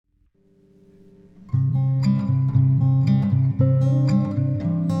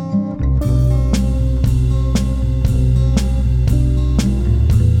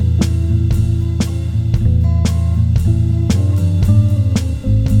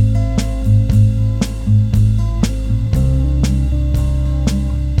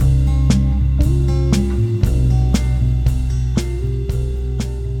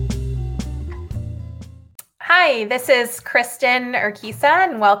Hi, this is Kristen Urquiza,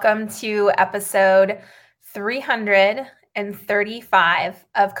 and welcome to episode 335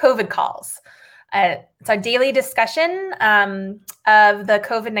 of COVID Calls. It's our daily discussion of the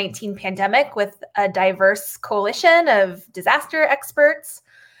COVID-19 pandemic with a diverse coalition of disaster experts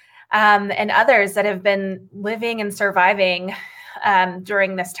and others that have been living and surviving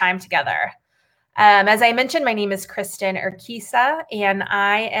during this time together. As I mentioned, my name is Kristen Urquiza, and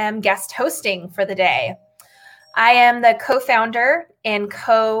I am guest hosting for the day. I am the co-founder and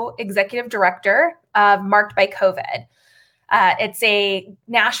co-executive director of Marked by COVID. It's a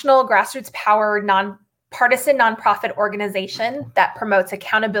national grassroots-powered, nonpartisan nonprofit organization that promotes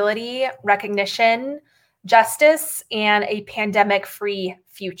accountability, recognition, justice, and a pandemic-free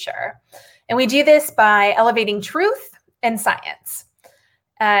future. And we do this by elevating truth and science.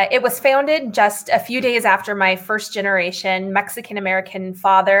 It was founded just a few days after my first-generation Mexican-American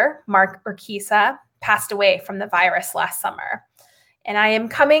father, Mark Urquiza, passed away from the virus last summer. And I am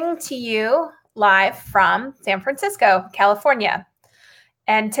coming to you live from San Francisco, California.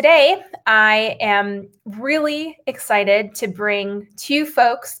 And today I am really excited to bring two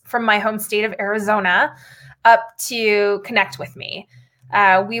folks from my home state of Arizona up to connect with me.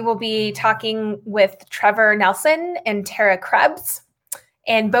 We will be talking with Trevor Nelson and Tara Krebs,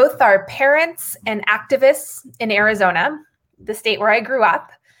 and both are parents and activists in Arizona, the state where I grew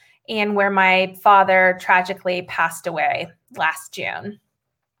up, and where my father tragically passed away last June.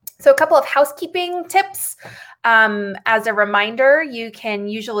 So a couple of housekeeping tips. As a reminder, you can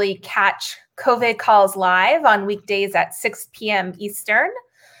usually catch COVID Calls live on weekdays at 6 p.m. Eastern.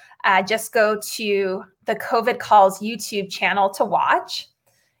 Just go to the COVID Calls YouTube channel to watch.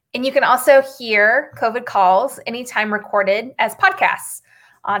 And you can also hear COVID Calls anytime recorded as podcasts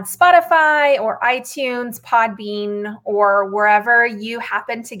on Spotify or iTunes, Podbean, or wherever you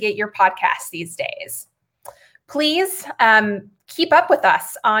happen to get your podcasts these days. Please keep up with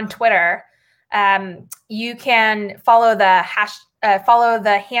us on Twitter. You can follow the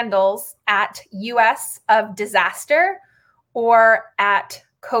handles at US of Disaster or at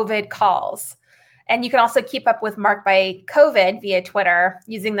COVID Calls. And you can also keep up with Marked by COVID via Twitter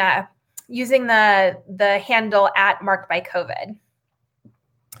using the handle at Marked by COVID.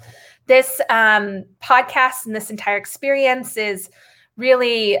 This podcast and this entire experience is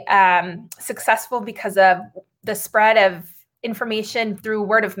really successful because of the spread of information through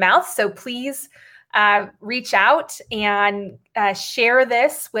word of mouth. So please reach out and share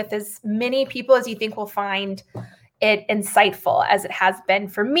this with as many people as you think will find it insightful, as it has been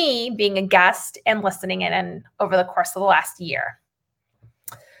for me being a guest and listening in over the course of the last year.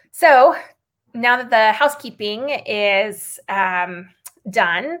 So now that the housekeeping is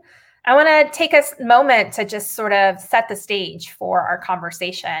done, I want to take a moment to just sort of set the stage for our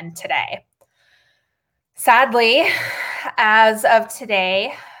conversation today. Sadly, as of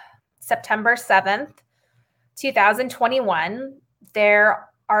today, September 7th, 2021, there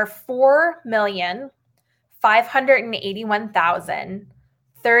are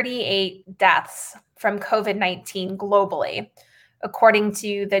 4,581,038 deaths from COVID-19 globally, according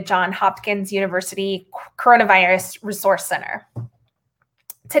to the Johns Hopkins University Coronavirus Resource Center.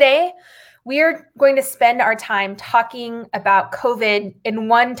 Today, we are going to spend our time talking about COVID in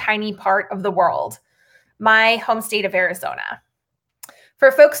one tiny part of the world, my home state of Arizona. For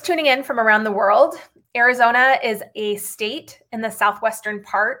folks tuning in from around the world, Arizona is a state in the southwestern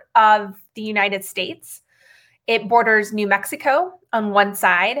part of the United States. It borders New Mexico on one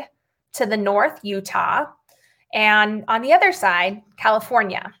side, to the north, Utah, and on the other side,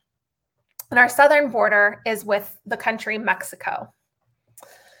 California. And our southern border is with the country Mexico.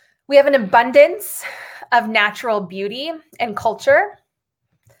 We have an abundance of natural beauty and culture.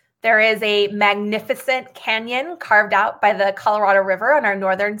 There is a magnificent canyon carved out by the Colorado River on our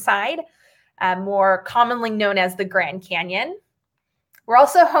northern side, more commonly known as the Grand Canyon. We're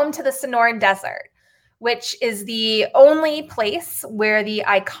also home to the Sonoran Desert, which is the only place where the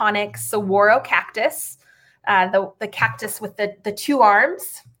iconic saguaro cactus, the cactus with the two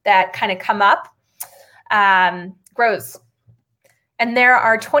arms that kind of come up, grows. And there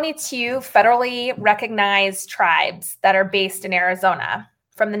are 22 federally recognized tribes that are based in Arizona,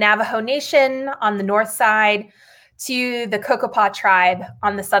 from the Navajo Nation on the north side to the Cocopah tribe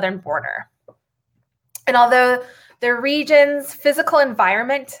on the southern border. And although the region's physical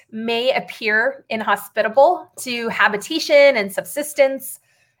environment may appear inhospitable to habitation and subsistence,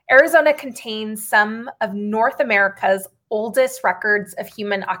 Arizona contains some of North America's oldest records of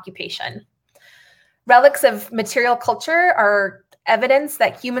human occupation. Relics of material culture are evidence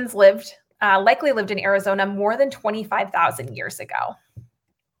that humans likely lived in Arizona more than 25,000 years ago.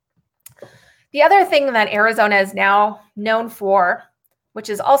 The other thing that Arizona is now known for, which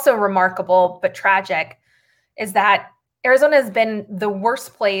is also remarkable but tragic, is that Arizona has been the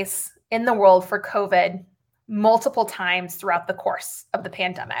worst place in the world for COVID multiple times throughout the course of the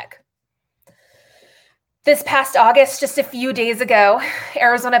pandemic. This past August, just a few days ago,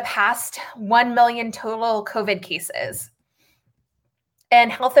 Arizona passed 1 million total COVID cases.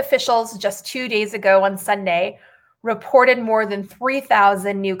 And health officials just 2 days ago on Sunday reported more than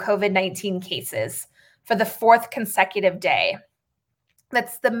 3,000 new COVID-19 cases for the fourth consecutive day.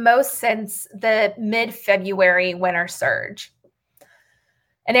 That's the most since the mid-February winter surge.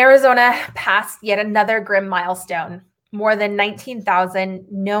 And Arizona passed yet another grim milestone, more than 19,000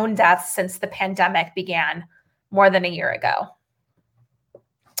 known deaths since the pandemic began more than a year ago.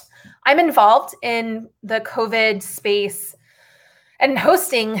 I'm involved in the COVID space and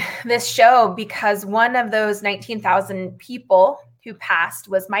hosting this show because one of those 19,000 people who passed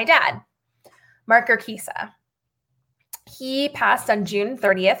was my dad, Mark Urquiza. He passed on June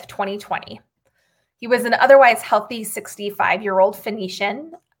 30th, 2020. He was an otherwise healthy 65-year-old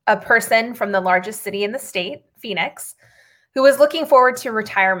Phoenician, a person from the largest city in the state, Phoenix, who was looking forward to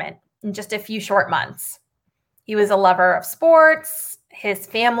retirement in just a few short months. He was a lover of sports, his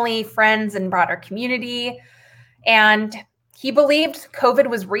family, friends, and broader community, and he believed COVID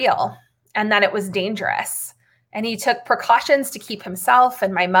was real and that it was dangerous. And he took precautions to keep himself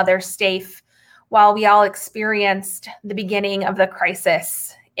and my mother safe while we all experienced the beginning of the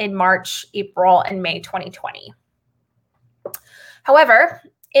crisis in March, April, and May 2020. However,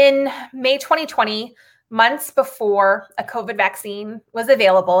 in May 2020, months before a COVID vaccine was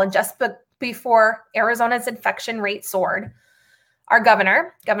available and just before Arizona's infection rate soared, our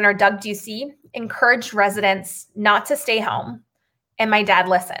Governor Doug Ducey, encouraged residents not to stay home, and my dad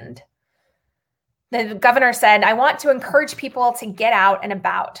listened. The governor said, "I want to encourage people to get out and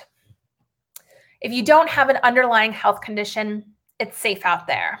about. If you don't have an underlying health condition, it's safe out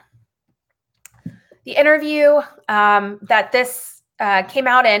there." The interview that this came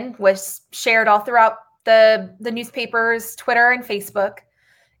out in was shared all throughout the newspapers, Twitter, and Facebook,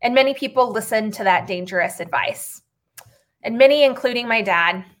 and many people listened to that dangerous advice. And many, including my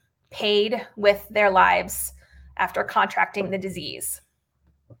dad, paid with their lives after contracting the disease.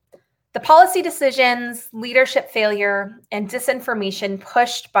 The policy decisions, leadership failure, and disinformation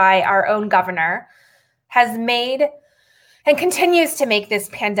pushed by our own governor has made and continues to make this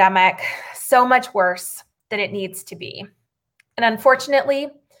pandemic so much worse than it needs to be. And unfortunately,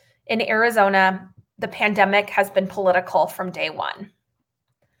 in Arizona, the pandemic has been political from day one.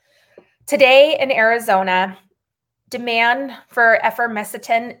 Today in Arizona, demand for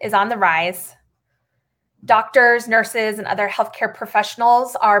effervescent is on the rise. Doctors, nurses, and other healthcare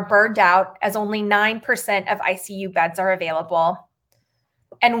professionals are burned out as only 9% of ICU beds are available.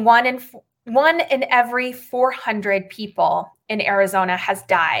 And one in every 400 people in Arizona has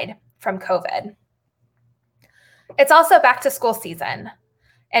died from COVID. It's also back to school season,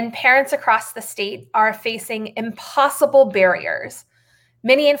 and parents across the state are facing impossible barriers,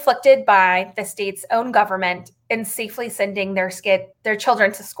 many inflicted by the state's own government in safely sending their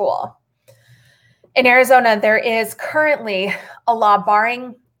children to school. In Arizona, there is currently a law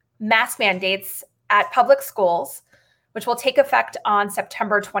barring mask mandates at public schools, which will take effect on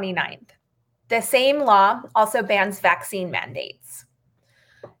September 29th. The same law also bans vaccine mandates.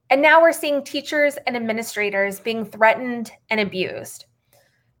 And now we're seeing teachers and administrators being threatened and abused.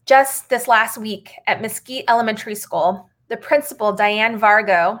 Just this last week at Mesquite Elementary School, the principal, Diane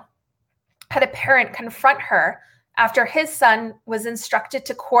Vargo, had a parent confront her after his son was instructed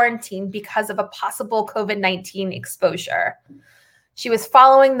to quarantine because of a possible COVID-19 exposure. She was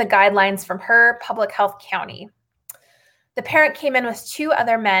following the guidelines from her public health county. The parent came in with two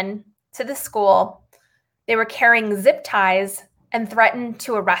other men to the school. They were carrying zip ties and threatened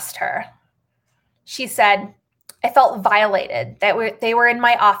to arrest her. She said, "I felt violated, that they were in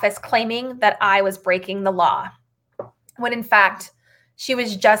my office claiming that I was breaking the law," when in fact, she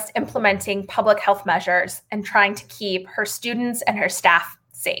was just implementing public health measures and trying to keep her students and her staff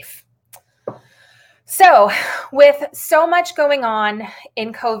safe. So, with so much going on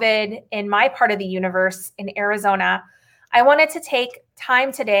in COVID in my part of the universe in Arizona, I wanted to take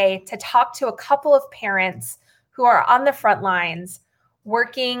time today to talk to a couple of parents who are on the front lines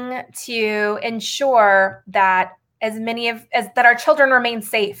working to ensure that that our children remain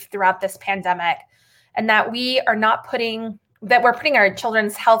safe throughout this pandemic, and that we're putting our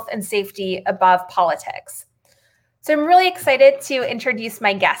children's health and safety above politics. So I'm really excited to introduce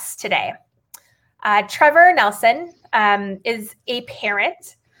my guests today. Trevor Nelson is a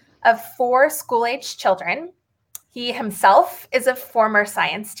parent of 4 school-aged children. He himself is a former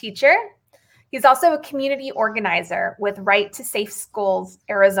science teacher. He's also a community organizer with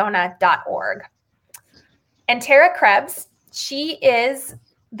righttosafeschools.arizona.org. And Tara Krebs, she is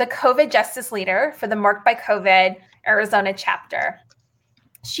the COVID Justice Leader for the Marked by COVID Arizona chapter.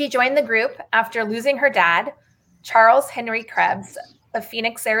 She joined the group after losing her dad, Charles Henry Krebs of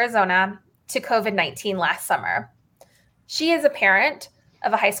Phoenix, Arizona, to COVID-19 last summer. She is a parent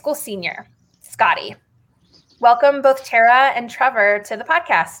of a high school senior, Scotty. Welcome both Tara and Trevor to the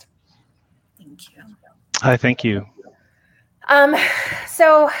podcast. Thank you. Hi, thank you.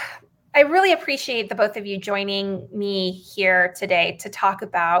 So I really appreciate the both of you joining me here today to talk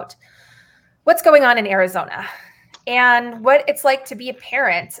about what's going on in Arizona and what it's like to be a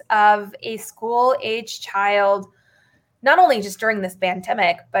parent of a school-age child, not only just during this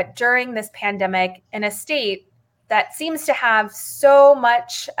pandemic, but during this pandemic in a state that seems to have so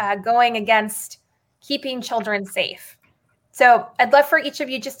much going against keeping children safe. So I'd love for each of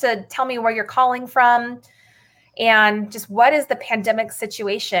you just to tell me where you're calling from and just what is the pandemic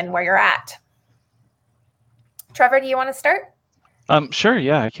situation where you're at. Trevor, do you want to start? Sure,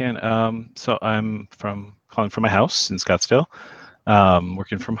 yeah, I can. So I'm calling from my house in Scottsdale,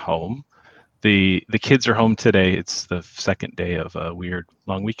 working from home. The kids are home today. It's the second day of a weird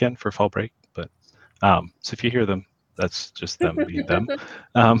long weekend for fall break, but so if you hear them, that's just them being them.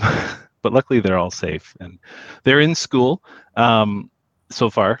 But luckily they're all safe and they're in school. So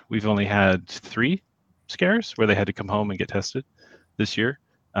far, we've only had 3 scares where they had to come home and get tested this year.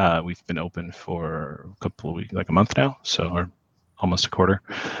 We've been open for a couple of weeks, like a month now, or almost a quarter.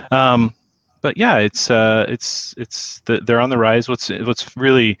 But yeah, they're on the rise. What's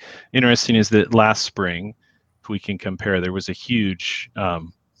really interesting is that last spring, if we can compare, there was a huge,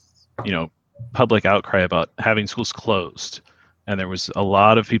 public outcry about having schools closed, and there was a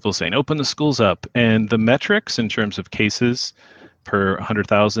lot of people saying, "Open the schools up." And the metrics in terms of cases per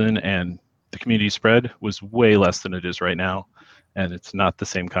 100,000 and the community spread was way less than it is right now, and it's not the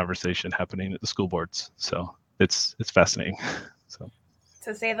same conversation happening at the school boards. So it's fascinating. So,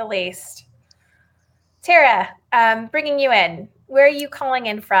 to say the least. Tara, bringing you in, where are you calling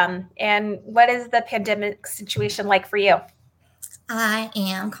in from, and what is the pandemic situation like for you? I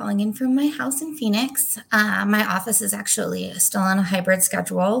am calling in from my house in Phoenix. My office is actually still on a hybrid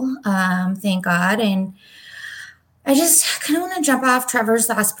schedule, thank God. And I just kind of want to jump off Trevor's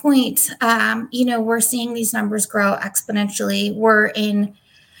last point. We're seeing these numbers grow exponentially. We're in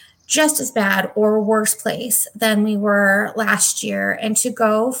just as bad or worse place than we were last year. And to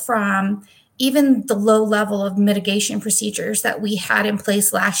go from even the low level of mitigation procedures that we had in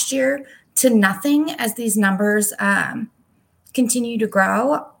place last year to nothing as these numbers continue to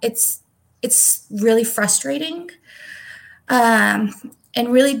grow, it's really frustrating and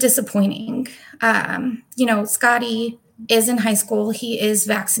really disappointing. Scotty is in high school. He is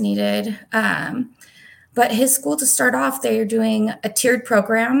vaccinated. But his school, to start off, they are doing a tiered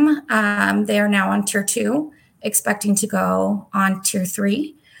program. They are now on tier 2, expecting to go on tier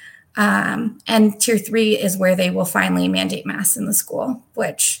 3. And tier 3 is where they will finally mandate masks in the school,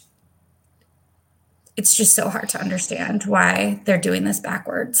 which it's just so hard to understand why they're doing this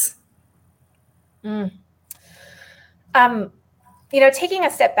backwards. Taking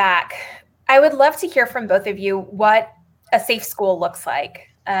a step back, I would love to hear from both of you what a safe school looks like.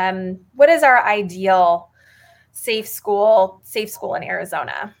 What is our ideal safe school in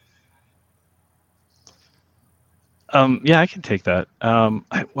Arizona? Yeah, I can take that.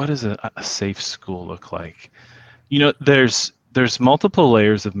 What does a safe school look like? There's multiple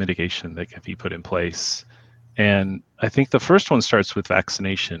layers of mitigation that can be put in place. And I think the first one starts with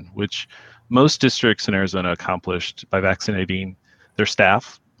vaccination, which most districts in Arizona accomplished by vaccinating their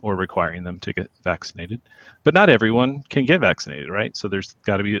staff or requiring them to get vaccinated. But not everyone can get vaccinated, right? So there's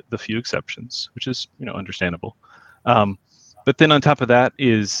got to be the few exceptions, which is, understandable. But then on top of that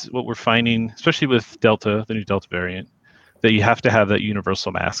is what we're finding, especially with Delta, the new Delta variant, that you have to have that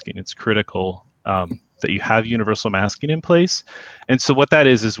universal masking. It's critical that you have universal masking in place. And so what that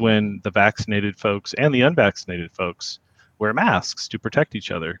is when the vaccinated folks and the unvaccinated folks wear masks to protect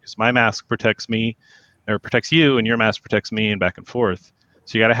each other, because my mask protects me or protects you and your mask protects me and back and forth.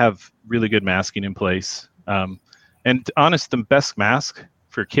 So you got to have really good masking in place. And honest, the best mask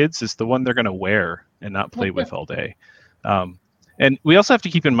for kids is the one they're going to wear and not play with all day. And we also have to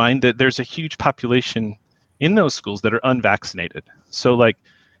keep in mind that there's a huge population in those schools that are unvaccinated. So like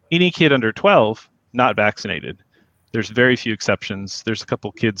any kid under 12, not vaccinated. There's very few exceptions. There's a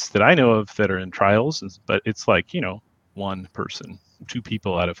couple kids that I know of that are in trials, but it's like, one person, 2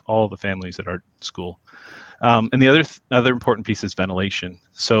 people out of all the families at our school. And the other important piece is ventilation.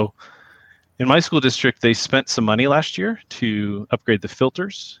 So in my school district, they spent some money last year to upgrade the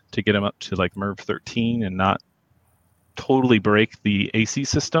filters to get them up to like MERV 13 and not totally break the AC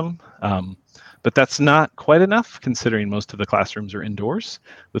system. But that's not quite enough, considering most of the classrooms are indoors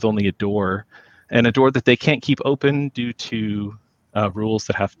with only a door, and a door that they can't keep open due to rules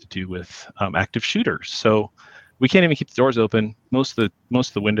that have to do with active shooters. So we can't even keep the doors open. Most of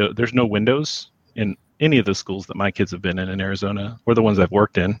the window, there's no windows in any of the schools that my kids have been in Arizona, or the ones I've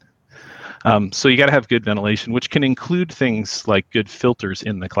worked in. So you got to have good ventilation, which can include things like good filters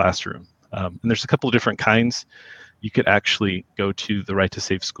in the classroom. And there's a couple of different kinds. You could actually go to the Right to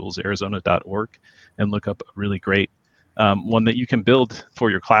Safe Schools Arizona.org and look up a really great one that you can build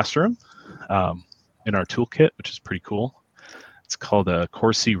for your classroom in our toolkit, which is pretty cool. It's called a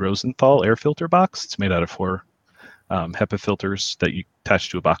Corsi Rosenthal air filter box. It's made out of 4 HEPA filters that you attach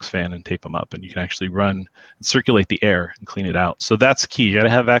to a box fan and tape them up, and you can actually run and circulate the air and clean it out. So that's key. You got to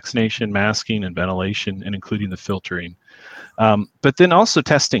have vaccination, masking, and ventilation, and including the filtering. But then also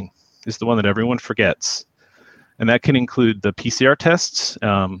testing is the one that everyone forgets. And that can include the PCR tests,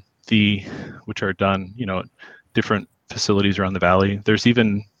 which are done, different facilities around the valley. There's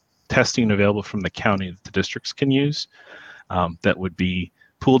even testing available from the county that the districts can use. That would be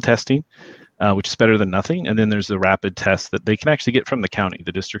pooled testing, which is better than nothing. And then there's the rapid test that they can actually get from the county.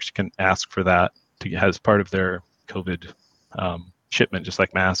 The districts can ask for that as part of their COVID shipment, just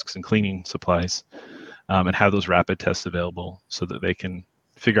like masks and cleaning supplies, and have those rapid tests available so that they can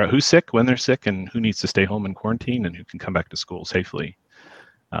figure out who's sick, when they're sick, and who needs to stay home in quarantine and who can come back to school safely.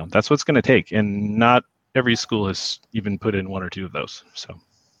 That's what it's going to take. And not every school has even put in 1 or 2 of those. So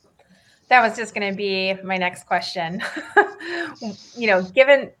that was just going to be my next question.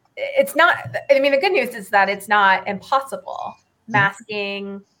 Given it's not, the good news is that it's not impossible.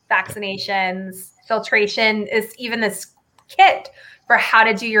 Masking, vaccinations, filtration is even this kit for how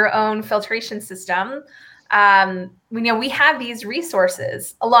to do your own filtration system. We have these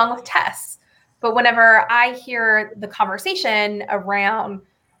resources along with tests, but whenever I hear the conversation around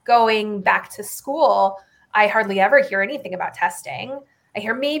going back to school, I hardly ever hear anything about testing. I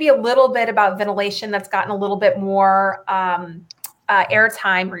hear maybe a little bit about ventilation that's gotten a little bit more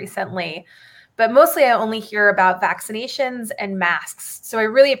airtime recently, but mostly I only hear about vaccinations and masks. So I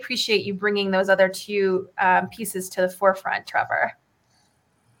really appreciate you bringing those other 2 pieces to the forefront, Trevor.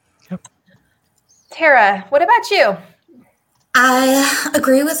 Yep. Tara, what about you? I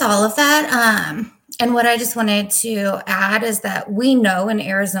agree with all of that. And what I just wanted to add is that we know in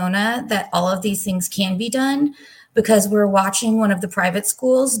Arizona that all of these things can be done because we're watching one of the private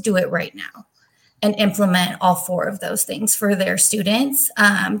schools do it right now and implement all 4 of those things for their students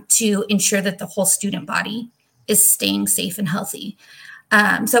to ensure that the whole student body is staying safe and healthy.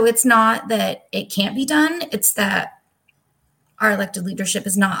 So it's not that it can't be done, it's that our elected leadership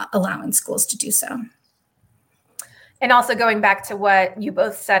is not allowing schools to do so. And also going back to what you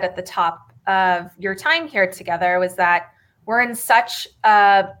both said at the top of your time here together was that we're in such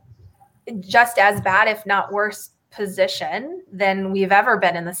a just as bad, if not worse, position than we've ever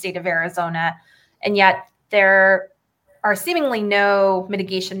been in the state of Arizona. And yet there are seemingly no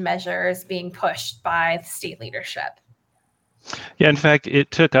mitigation measures being pushed by the state leadership. Yeah, in fact,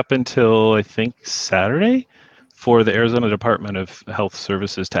 it took up until, I think, Saturday for the Arizona Department of Health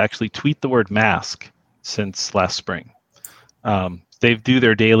Services to actually tweet the word mask since last spring. They do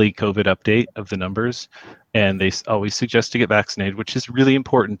their daily COVID update of the numbers, and they always suggest to get vaccinated, which is really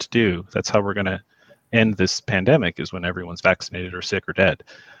important to do. That's how we're going to end this pandemic, is when everyone's vaccinated or sick or dead.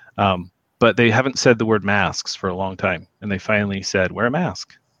 But they haven't said the word masks for a long time, and they finally said, wear a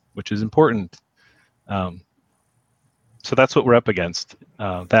mask, which is important. So that's what we're up against.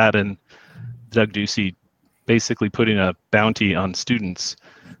 That and Doug Ducey basically putting a bounty on students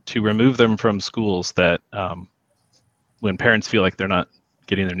to remove them from schools that when parents feel like they're not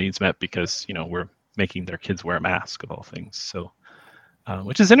getting their needs met because, we're making their kids wear a mask of all things. So,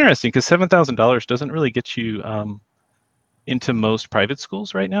 which is interesting because $7,000 doesn't really get you into most private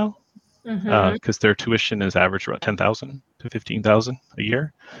schools right now because their tuition is average about $10,000 to $15,000 a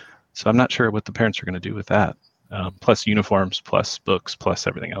year. So I'm not sure what the parents are going to do with that. Plus uniforms, plus books, plus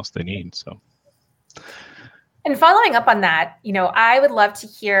everything else they need. So. And following up on that, I would love to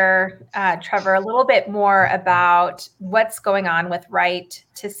hear, Trevor, a little bit more about what's going on with Right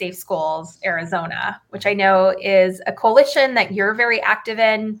to Safe Schools Arizona, which I know is a coalition that you're very active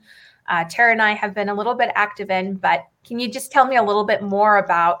in. Tara and I have been a little bit active in, but can you just tell me a little bit more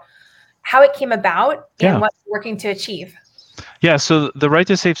about how it came about and what you're working to achieve? Yeah, so the Right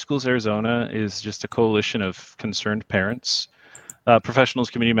to Safe Schools Arizona is just a coalition of concerned parents,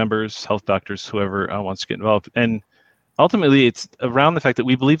 professionals, community members, health doctors, whoever wants to get involved. And ultimately, it's around the fact that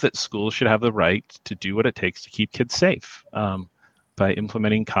we believe that schools should have the right to do what it takes to keep kids safe by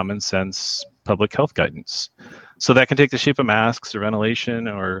implementing common sense public health guidance. So that can take the shape of masks or ventilation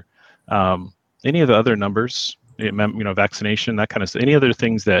or any of the other numbers, vaccination, that kind of stuff. Any other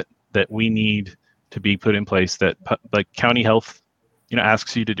things that we need to be put in place that like county health,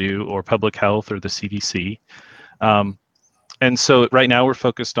 asks you to do, or public health or the CDC. And so right now we're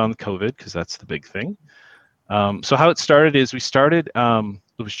focused on COVID because that's the big thing. So how it started is it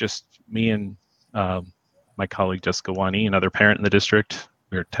was just me and my colleague Jessica Wani, another parent in the district.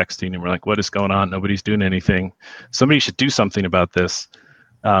 We were texting and we're like, what is going on? Nobody's doing anything. Somebody should do something about this.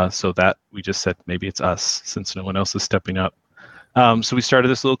 So that we just said, maybe it's us since no one else is stepping up. So we started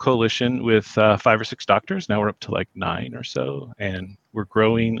this little coalition with 5 or 6 doctors. Now we're up to like 9 or so, and we're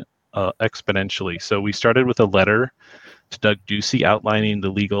growing exponentially. So we started with a letter to Doug Ducey outlining the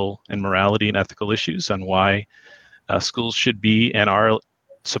legal and morality and ethical issues on why schools should be and are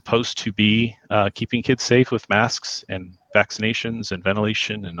supposed to be keeping kids safe with masks and vaccinations and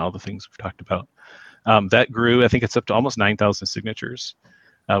ventilation and all the things we've talked about. That grew. I think it's up to almost 9,000 signatures.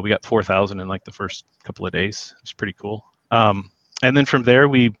 We got 4,000 in like the first couple of days. It's pretty cool. And then from there,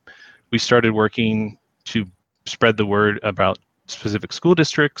 we started working to spread the word about specific school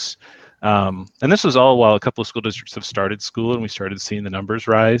districts. And this was all while a couple of school districts have started school and we started seeing the numbers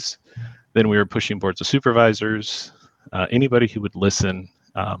rise. Then we were pushing boards of supervisors, anybody who would listen.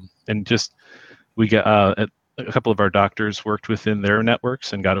 And just, we got a couple of our doctors worked within their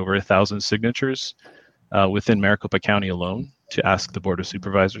networks and got over 1,000 signatures within Maricopa County alone to ask the Board of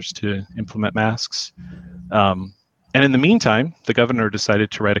Supervisors to implement masks. And in the meantime, the governor decided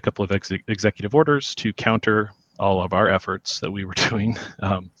to write a couple of executive orders to counter all of our efforts that we were doing.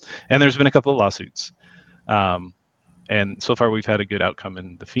 And there's been a couple of lawsuits. And so far we've had a good outcome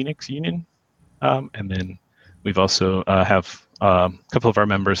in the Phoenix Union. And then we've also have a couple of our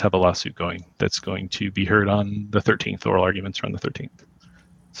members have a lawsuit going that's going to be heard on the 13th. Oral arguments are on the 13th.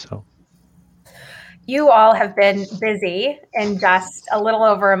 So. You all have been busy in just a little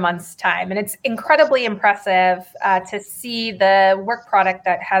over a month's time, and it's incredibly impressive to see the work product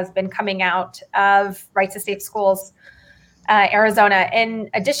that has been coming out of Right to Safe Schools Arizona,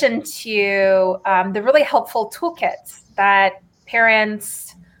 in addition to the really helpful toolkits that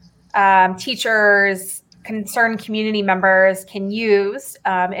parents, teachers, concerned community members can use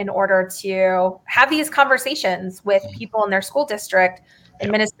in order to have these conversations with people in their school district,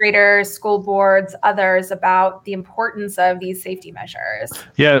 administrators, school boards, others, about the importance of these safety measures.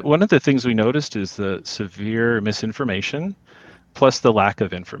 Yeah, one of the things we noticed is the severe misinformation plus the lack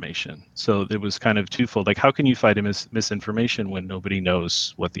of information. So it was kind of twofold. Like, how can you fight misinformation when nobody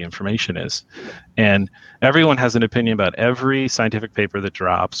knows what the information is? And everyone has an opinion about every scientific paper that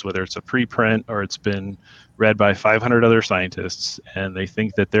drops, whether it's a preprint or it's been read by 500 other scientists, and they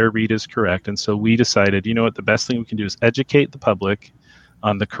think that their read is correct. And so we decided, you know what, the best thing we can do is educate the public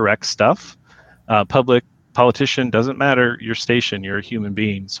on the correct stuff. Politician, doesn't matter your station, you're a human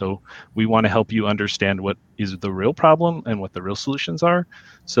being. So we want to help you understand what is the real problem and what the real solutions are,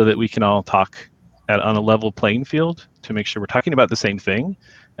 so that we can all talk on a level playing field to make sure we're talking about the same thing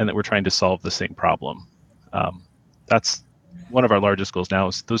and that we're trying to solve the same problem. That's one of our largest goals now,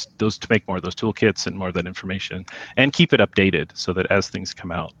 is those to make more of those toolkits and more of that information and keep it updated so that as things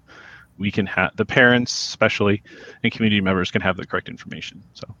come out, we can have the parents, especially, and community members can have the correct information.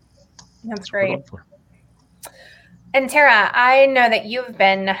 So that's great. And Tara, I know that you've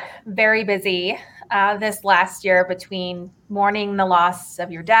been very busy this last year between mourning the loss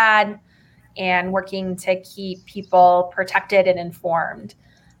of your dad and working to keep people protected and informed.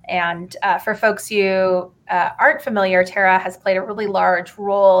 And for folks who aren't familiar, Tara has played a really large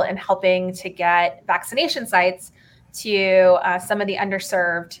role in helping to get vaccination sites to some of the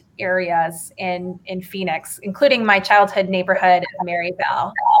underserved areas in Phoenix, including my childhood neighborhood of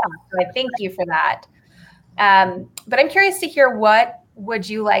Maryvale. So I thank you for that. But I'm curious to hear, what would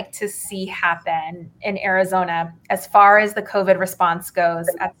you like to see happen in Arizona as far as the COVID response goes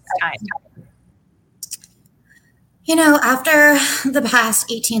at this time? You know, after the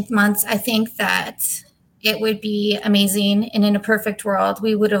past 18 months, I think that it would be amazing. And in a perfect world,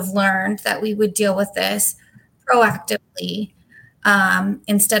 we would have learned that we would deal with this proactively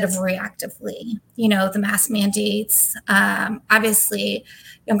instead of reactively. You know, the mask mandates, obviously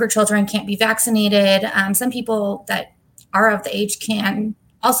younger children can't be vaccinated. Some people that are of the age can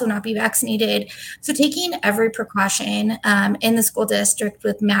also not be vaccinated. So taking every precaution in the school district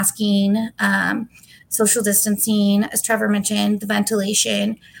with masking, social distancing, as Trevor mentioned, the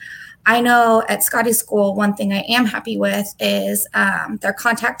ventilation. I know at Scotty's school, one thing I am happy with is their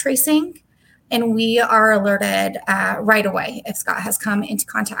contact tracing. And we are alerted right away if Scott has come into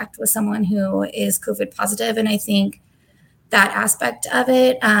contact with someone who is COVID positive. And I think that aspect of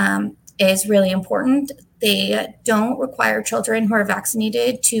it is really important. They don't require children who are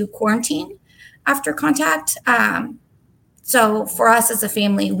vaccinated to quarantine after contact. So for us as a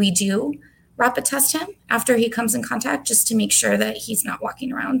family, we do rapid test him after he comes in contact just to make sure that he's not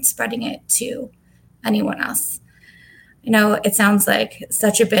walking around spreading it to anyone else. You know, it sounds like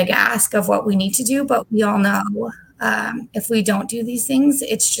such a big ask of what we need to do, but we all know if we don't do these things,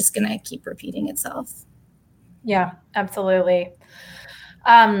 it's just going to keep repeating itself. Yeah, absolutely.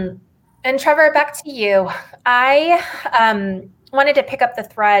 And Trevor, back to you. I wanted to pick up the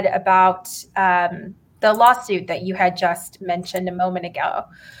thread about the lawsuit that you had just mentioned a moment ago.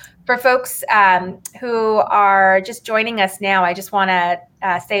 For folks who are just joining us now, I just want to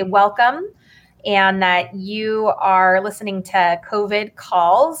say welcome, and that you are listening to COVID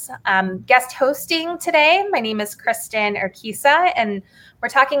Calls. Guest hosting today, my name is Kristen Urquiza, and we're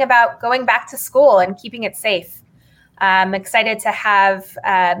talking about going back to school and keeping it safe. I'm excited to have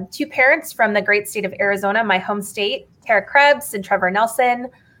two parents from the great state of Arizona, my home state, Tara Krebs and Trevor Nelson,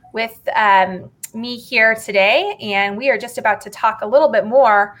 with me here today. And we are just about to talk a little bit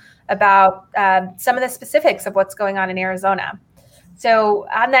more about some of the specifics of what's going on in Arizona. So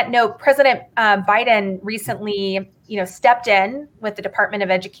on that note, President Biden recently, stepped in with the Department of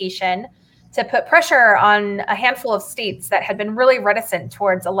Education to put pressure on a handful of states that had been really reticent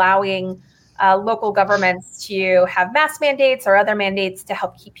towards allowing local governments to have mask mandates or other mandates to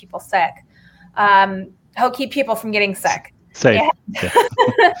help keep people sick, help keep people from getting sick. Safe.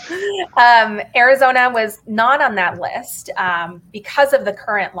 Yeah. Arizona was not on that list because of the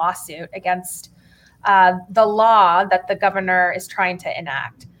current lawsuit against the law that the governor is trying to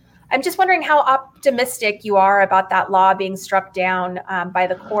enact. I'm just wondering how optimistic you are about that law being struck down by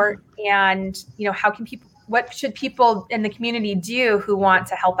the court, and what should people in the community do who want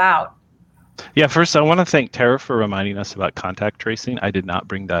to help out? Yeah, first I want to thank Tara for reminding us about contact tracing. I did not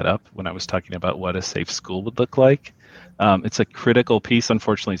bring that up when I was talking about what a safe school would look like. It's a critical piece.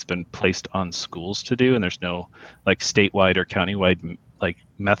 Unfortunately, it's been placed on schools to do, and there's no statewide or countywide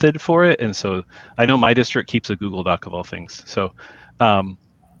method for it. And so I know my district keeps a Google Doc of all things. So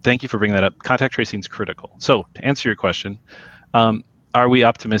thank you for bringing that up. Contact tracing is critical. So to answer your question, are we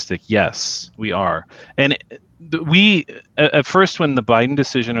optimistic? Yes, we are. And we, at first, when the Biden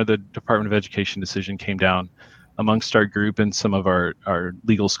decision or the Department of Education decision came down, amongst our group and some of our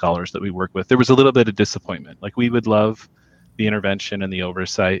legal scholars that we work with, there was a little bit of disappointment. We would love the intervention and the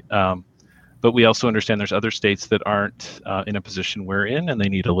oversight, but we also understand there's other states that aren't in a position we're in, and they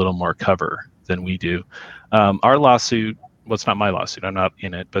need a little more cover than we do. Our lawsuit, well, it's not my lawsuit, I'm not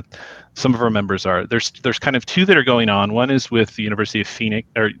in it, but some of our members are. There's kind of two that are going on. One is with the University of Phoenix,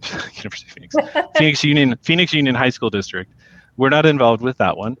 Phoenix Union High School District. We're not involved with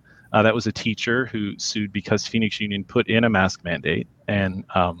that one. That was a teacher who sued because Phoenix Union put in a mask mandate. And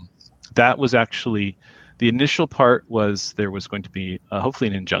that was actually, the initial part was there was going to be hopefully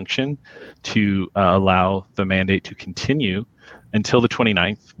an injunction to allow the mandate to continue until the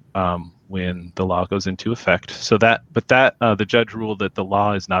 29th when the law goes into effect. The judge ruled that the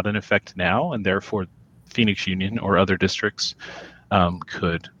law is not in effect now, and therefore Phoenix Union or other districts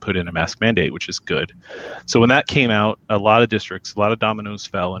could put in a mask mandate, which is good. So when that came out, a lot of dominoes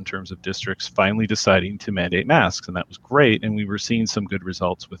fell in terms of districts finally deciding to mandate masks, and that was great. And we were seeing some good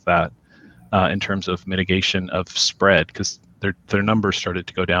results with that in terms of mitigation of spread, because their numbers started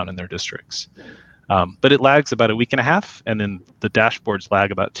to go down in their districts. But it lags about a week and a half, and then the dashboards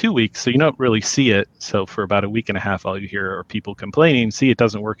lag about 2 weeks, so you don't really see it. So for about a week and a half, all you hear are people complaining, see, it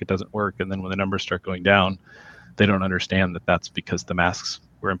doesn't work. And then when the numbers start going down, they don't understand that that's because the masks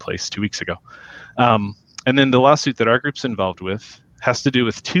were in place 2 weeks ago. And then the lawsuit that our group's involved with has to do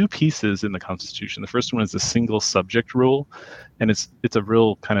with two pieces in the Constitution. The first one is the single subject rule, and it's a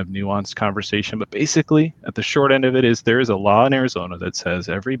real kind of nuanced conversation. But basically, at the short end of it is there is a law in Arizona that says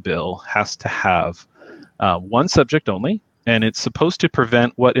every bill has to have one subject only, and it's supposed to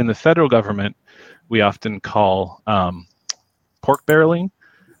prevent what in the federal government we often call pork barreling.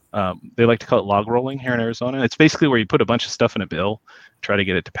 They like to call it log rolling here in Arizona. It's basically where you put a bunch of stuff in a bill, try to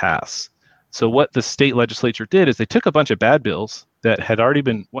get it to pass. So what the state legislature did is they took a bunch of bad bills that had already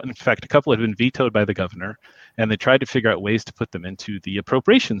been, in fact, a couple had been vetoed by the governor, and they tried to figure out ways to put them into the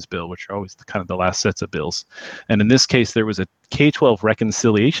appropriations bill, which are always kind of the last sets of bills. And in this case, there was a K-12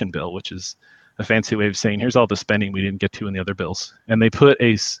 reconciliation bill, which is a fancy way of saying, here's all the spending we didn't get to in the other bills. And they put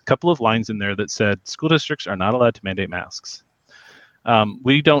a couple of lines in there that said, school districts are not allowed to mandate masks.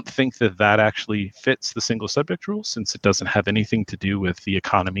 We don't think that actually fits the single subject rule, since it doesn't have anything to do with the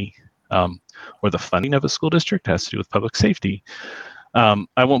economy or the funding of a school district. It has to do with public safety.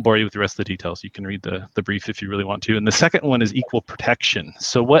 I won't bore you with the rest of the details. You can read the brief if you really want to. And the second one is equal protection.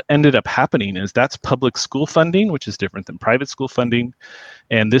 So what ended up happening is that's public school funding, which is different than private school funding.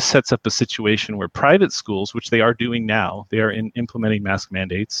 And this sets up a situation where private schools, which they are doing now, they are implementing mask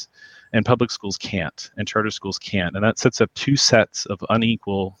mandates, and public schools can't, and charter schools can't. And that sets up two sets of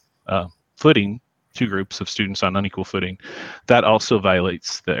unequal footing, two groups of students on unequal footing. That also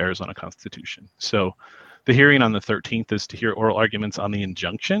violates the Arizona Constitution. So the hearing on the 13th is to hear oral arguments on the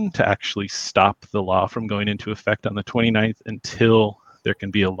injunction to actually stop the law from going into effect on the 29th until there can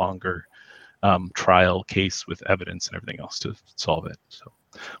be a longer trial case with evidence and everything else to solve it. So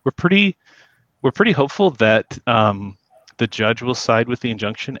we're pretty hopeful that the judge will side with the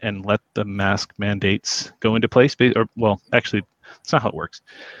injunction and let the mask mandates go into place. Actually, that's not how it works.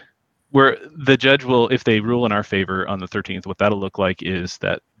 Where the judge will, if they rule in our favor on the 13th, what that'll look like is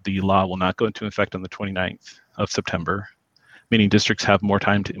that the law will not go into effect on the 29th of September, meaning districts have more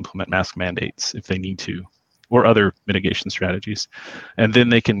time to implement mask mandates if they need to, or other mitigation strategies. And then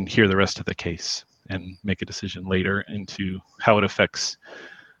they can hear the rest of the case and make a decision later into how it affects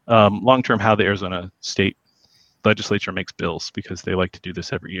long-term how the Arizona state legislature makes bills, because they like to do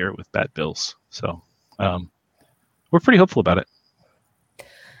this every year with bad bills. So we're pretty hopeful about it.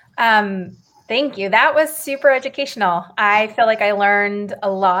 Thank you. That was super educational. I feel like I learned a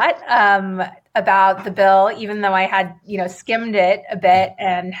lot about the bill, even though I had, skimmed it a bit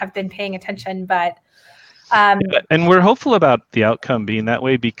and have been paying attention. But and we're hopeful about the outcome being that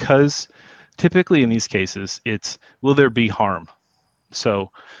way, because typically in these cases, it's will there be harm?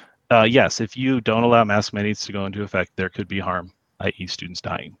 So yes, if you don't allow mask mandates to go into effect, there could be harm, i.e. students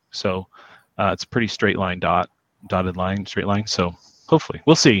dying. So it's pretty straight line, dotted line, straight line. So hopefully,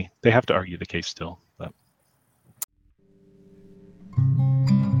 we'll see. They have to argue the case still. But.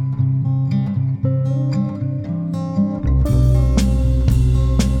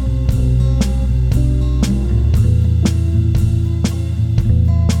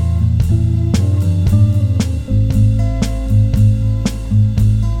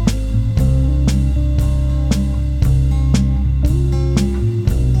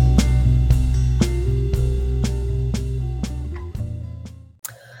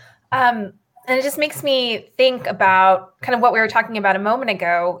 And it just makes me think about kind of what we were talking about a moment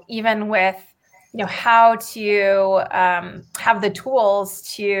ago, even with, how to have the tools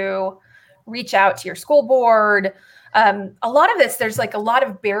to reach out to your school board. A lot of this, there's like a lot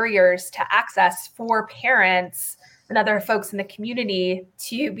of barriers to access for parents and other folks in the community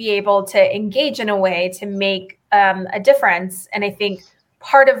to be able to engage in a way to make a difference. And I think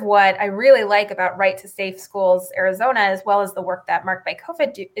part of what I really like about Right to Safe Schools Arizona, as well as the work that Marked by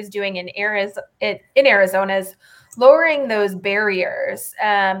COVID is doing in Arizona, is lowering those barriers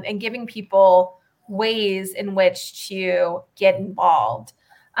and giving people ways in which to get involved.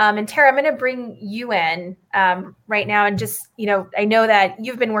 And Tara, I'm going to bring you in right now. And just, I know that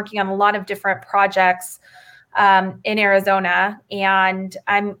you've been working on a lot of different projects in Arizona. And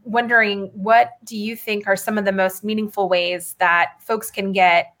I'm wondering, what do you think are some of the most meaningful ways that folks can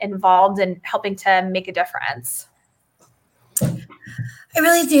get involved in helping to make a difference? I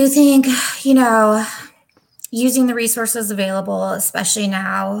really do think, using the resources available, especially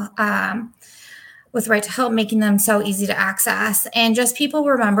now with Right to Help, making them so easy to access, and just people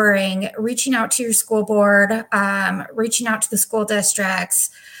remembering, reaching out to your school board, reaching out to the school districts.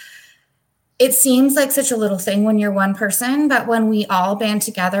 It seems like such a little thing when you're one person, but when we all band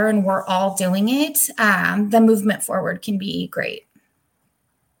together and we're all doing it, the movement forward can be great.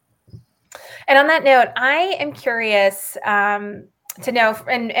 And on that note, I am curious to know,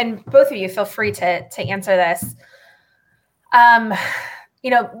 and both of you feel free to answer this.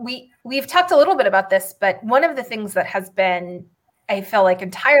 We've talked a little bit about this, but one of the things that has been, I feel like,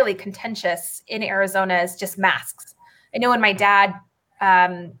 entirely contentious in Arizona is just masks. I know when my dad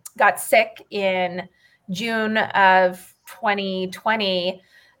got sick in June of 2020,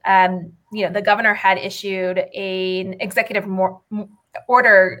 the governor had issued an executive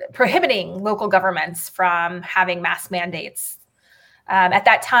order prohibiting local governments from having mask mandates. At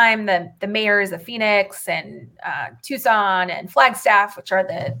that time, the mayors of Phoenix and Tucson and Flagstaff, which are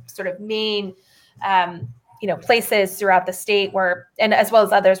the sort of main places throughout the state, and as well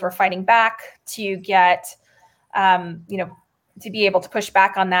as others, were fighting back to get to be able to push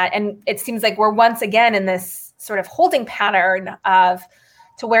back on that. And it seems like we're once again in this sort of holding pattern of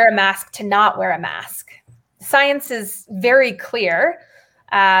to wear a mask, to not wear a mask. Science is very clear.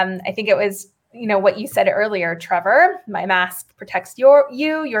 I think it was, what you said earlier, Trevor, my mask protects your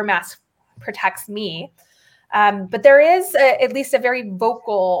mask protects me. But there is at least a very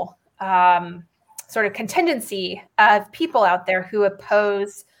vocal sort of contingency of people out there who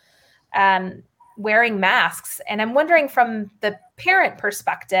oppose wearing masks. And I'm wondering, from the parent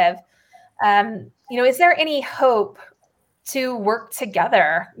perspective, is there any hope to work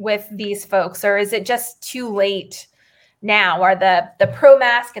together with these folks, or is it just too late now? Are the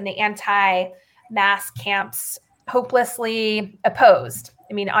pro-mask and the anti-mask camps hopelessly opposed?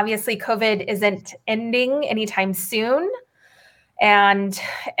 I mean, obviously, COVID isn't ending anytime soon. And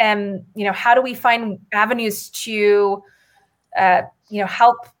how do we find avenues to,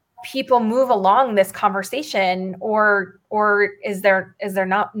 help people move along this conversation, or is there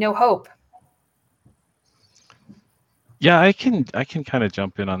no hope? Yeah, I can kind of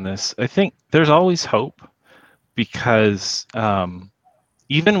jump in on this. I think there's always hope, because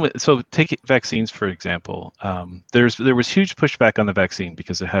take vaccines, for example. There was huge pushback on the vaccine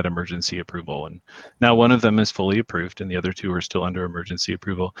because it had emergency approval, and now one of them is fully approved and the other two are still under emergency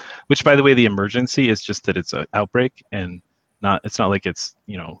approval, which, by the way, the emergency is just that it's an outbreak, and it's not like it's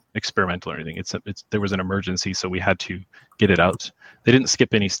experimental or anything. There was an emergency, so we had to get it out. They didn't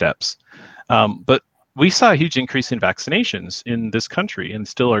skip any steps, but we saw a huge increase in vaccinations in this country and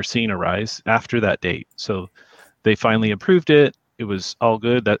still are seeing a rise after that date. So they finally approved it. It was all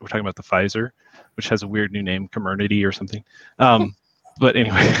good. That we're talking about the Pfizer, which has a weird new name, Comirnaty or something. But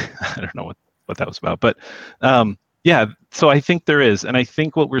anyway, I don't know what that was about. But yeah, so I think there is. And I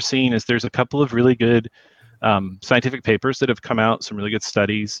think what we're seeing is there's a couple of really good scientific papers that have come out, some really good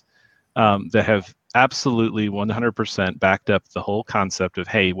studies that have absolutely 100% backed up the whole concept of,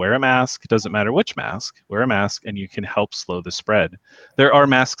 hey, wear a mask. It doesn't matter which mask, wear a mask and you can help slow the spread. There are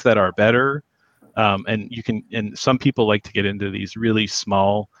masks that are better. And some people like to get into these really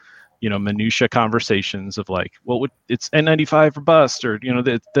small, minutia conversations of like, it's N95 or bust, or,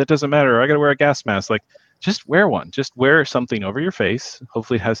 that doesn't matter. I got to wear a gas mask. Like, just wear one. Just wear something over your face.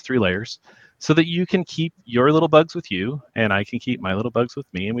 Hopefully it has 3 layers, so that you can keep your little bugs with you and I can keep my little bugs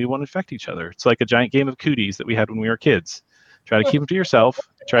with me, and we won't infect each other. It's like a giant game of cooties that we had when we were kids. Try to keep them to yourself.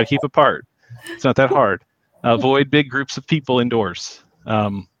 Try to keep apart. It's not that hard. Avoid big groups of people indoors.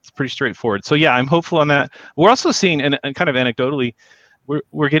 It's pretty straightforward. So yeah, I'm hopeful on that. We're also seeing, and kind of anecdotally,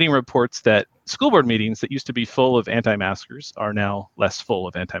 we're getting reports that school board meetings that used to be full of anti-maskers are now less full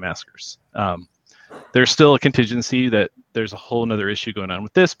of anti-maskers. There's still a contingency that there's a whole nother issue going on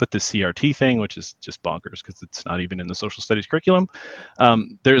with this, but the CRT thing, which is just bonkers because it's not even in the social studies curriculum.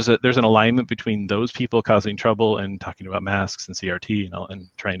 There's an alignment between those people causing trouble and talking about masks and CRT and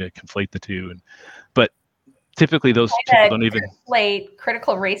trying to conflate the two. But typically those people don't even conflate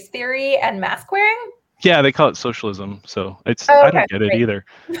critical race theory and mask wearing. Yeah, they call it socialism. So it's okay, I don't get it either.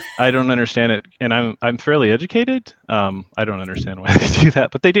 I don't understand it, and I'm fairly educated. I don't understand why they do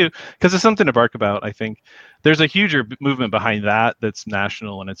that, but they do, because it's something to bark about. I think there's a huger movement behind that that's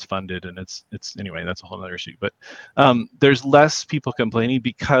national and it's funded, and it's anyway. That's a whole other issue. But there's less people complaining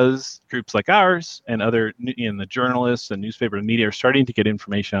because groups like ours and other the journalists and newspaper and media are starting to get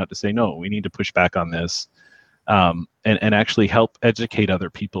information out to say, no, we need to push back on this. And actually help educate other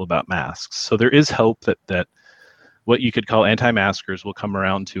people about masks. So there is hope that what you could call anti-maskers will come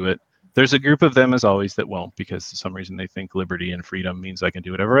around to it. There's a group of them, as always, that won't, because for some reason they think liberty and freedom means I can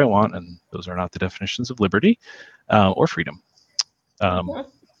do whatever I want, and those are not the definitions of liberty or freedom. So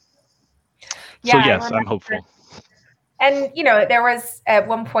yes, I'm hopeful. And, there was at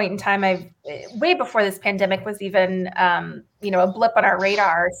one point in time, way before this pandemic was even, a blip on our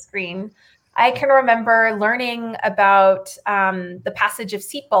radar screen, I can remember learning about the passage of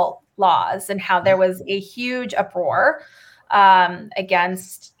seatbelt laws and how there was a huge uproar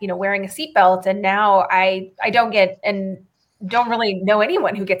against, wearing a seatbelt. And now I don't really know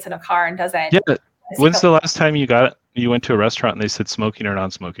anyone who gets in a car and doesn't. Yeah. When's the last time you went to a restaurant and they said smoking or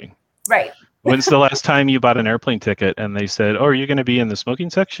non-smoking? Right. When's the last time you bought an airplane ticket and they said, oh, are you going to be in the smoking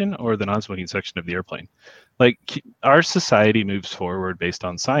section or the non-smoking section of the airplane? Like, our society moves forward based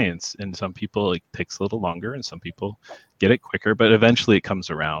on science, and some people it takes a little longer and some people get it quicker, but eventually it comes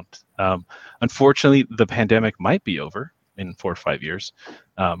around. Unfortunately, the pandemic might be over in 4 or 5 years.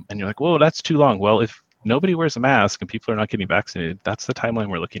 And you're like, whoa, that's too long. Well, if nobody wears a mask and people are not getting vaccinated, that's the timeline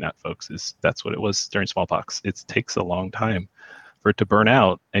we're looking at, folks. That's what it was during smallpox. It takes a long time for it to burn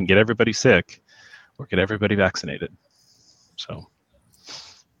out and get everybody sick or get everybody vaccinated. So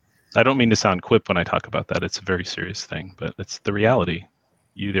I don't mean to sound quip when I talk about that. It's a very serious thing, but it's the reality.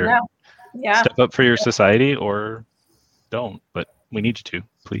 You either step up for your society or don't, but we need you to.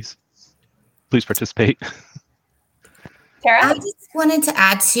 Please participate. Tara? I just wanted to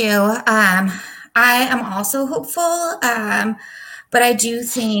add to, I am also hopeful, but I do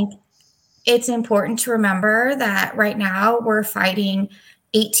think it's important to remember that right now we're fighting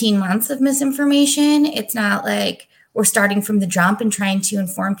 18 months of misinformation. It's not like we're starting from the jump and trying to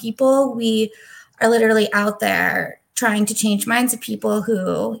inform people. We are literally out there trying to change minds of people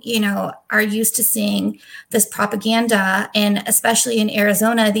who, are used to seeing this propaganda, and especially in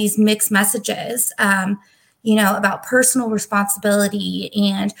Arizona, these mixed messages, about personal responsibility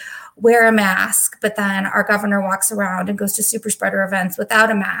and wear a mask, but then our governor walks around and goes to super spreader events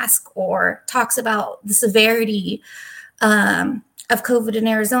without a mask, or talks about the severity of COVID in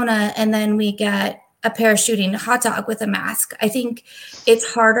Arizona, and then we get a parachuting hot dog with a mask. I think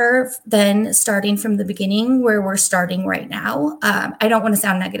it's harder than starting from the beginning where we're starting right now. I don't want to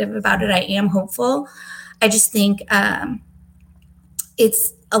sound negative about it. I am hopeful. I just think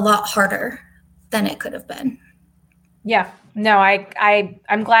it's a lot harder than it could have been. Yeah, no,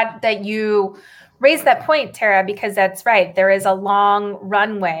 I'm glad that you raised that point, Tara, because that's right. There is a long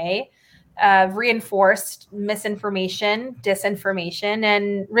runway of reinforced misinformation, disinformation,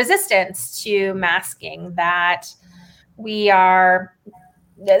 and resistance to masking that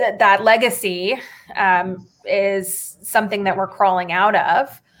that legacy is something that we're crawling out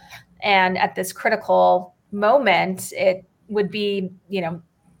of. And at this critical moment, it would be,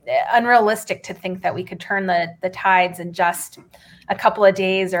 unrealistic to think that we could turn the tides in just a couple of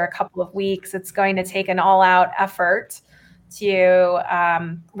days or a couple of weeks. It's going to take an all-out effort to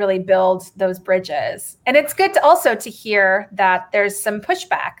really build those bridges. And it's good to hear that there's some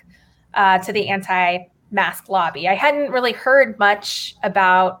pushback to the anti-mask lobby. I hadn't really heard much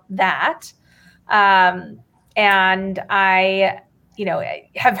about that. And I,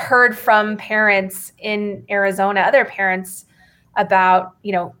 have heard from parents in Arizona, other parents, about,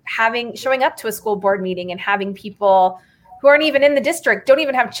 showing up to a school board meeting and having people who aren't even in the district, don't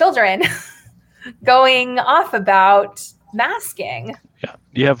even have children, going off about masking. Yeah.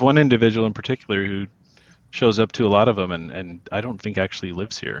 You have one individual in particular who shows up to a lot of them and I don't think actually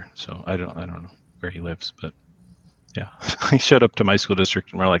lives here. So I don't know where he lives, but yeah, he showed up to my school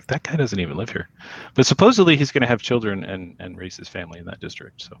district and we're like, that guy doesn't even live here. But supposedly he's going to have children and raise his family in that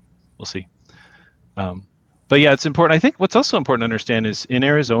district. So we'll see. But yeah, it's important. I think what's also important to understand is in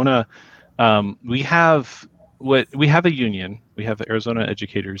Arizona, we have a union. We have the Arizona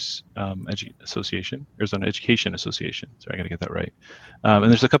Educators Association, Arizona Education Association. Sorry, I got to get that right.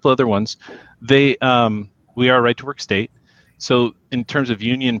 And there's a couple other ones. We are a right to work state. So in terms of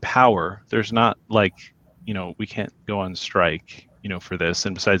union power, there's not like, we can't go on strike, for this.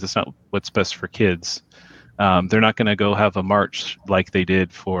 And besides, it's not what's best for kids. They're not going to go have a march like they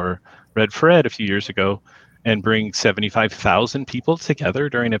did for Red for Ed a few years ago and bring 75,000 people together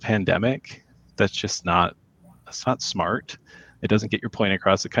during a pandemic. That's not smart. It doesn't get your point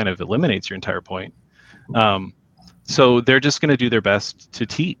across. It kind of eliminates your entire point. So they're just going to do their best to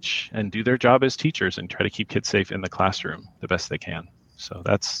teach and do their job as teachers and try to keep kids safe in the classroom the best they can. So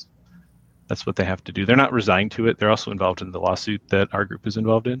that's what they have to do. They're not resigned to it. They're also involved in the lawsuit that our group is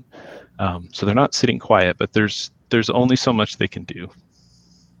involved in. So they're not sitting quiet, but there's only so much they can do.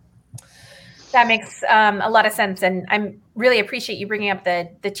 That makes a lot of sense, and I really appreciate you bringing up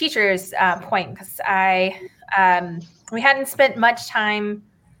the teachers point, because we hadn't spent much time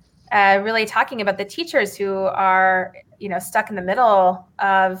really talking about the teachers who are stuck in the middle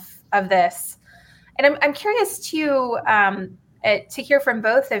of this, and I'm curious to hear from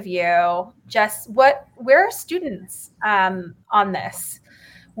both of you just where are students on this?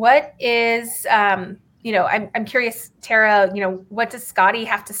 What is I'm curious, Tara, what does Scotty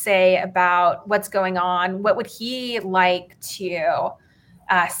have to say about what's going on? What would he like to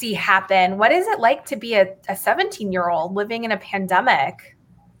see happen? What is it like to be a 17-year-old living in a pandemic?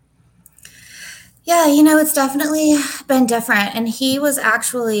 Yeah, it's definitely been different. And he was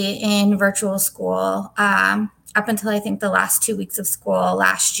actually in virtual school up until I think the last 2 weeks of school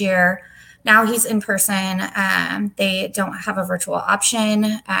last year. Now he's in person. They don't have a virtual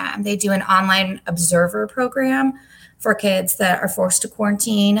option. They do an online observer program for kids that are forced to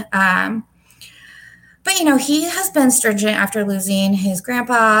quarantine. But, he has been stringent after losing his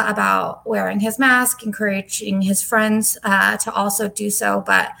grandpa about wearing his mask, encouraging his friends to also do so.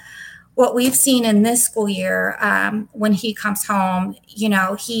 But what we've seen in this school year, when he comes home, he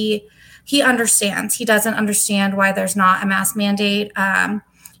understands. He doesn't understand why there's not a mask mandate.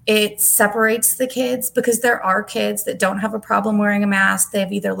 It separates the kids because there are kids that don't have a problem wearing a mask.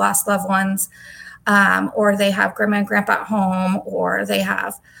 They've either lost loved ones or they have grandma and grandpa at home, or they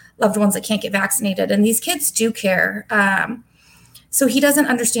have loved ones that can't get vaccinated. And these kids do care. So he doesn't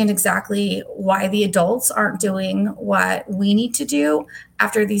understand exactly why the adults aren't doing what we need to do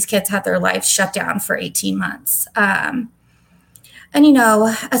after these kids had their lives shut down for 18 months. And,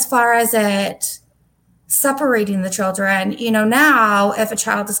 as far as it separating the children. Now if a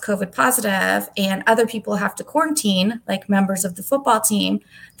child is COVID positive and other people have to quarantine, like members of the football team,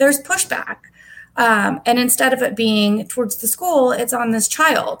 there's pushback. And instead of it being towards the school, it's on this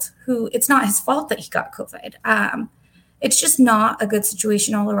child who it's not his fault that he got COVID. It's just not a good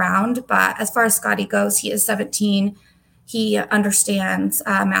situation all around. But as far as Scotty goes, he is 17. He understands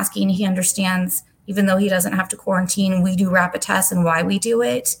masking. He understands, even though he doesn't have to quarantine, we do rapid tests and why we do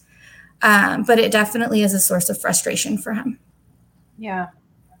it. But it definitely is a source of frustration for him. Yeah.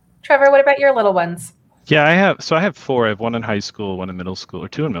 Trevor, what about your little ones? Yeah, I have 4. I have 1 in high school, 1 in middle school, or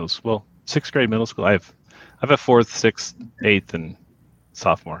 2 in middle school. Well, 6th grade middle school. I have a 4th, 6th, 8th, and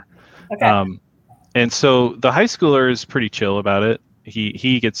sophomore. Okay. And so the high schooler is pretty chill about it.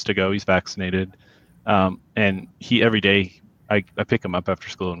 He gets to go. He's vaccinated. And he every day I pick him up after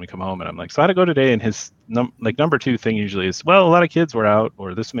school and we come home and I'm like, so how'd it go today? And his number 2 thing usually is, well, a lot of kids were out,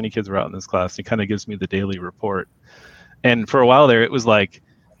 or this many kids were out in this class. He kind of gives me the daily report. And for a while there, it was like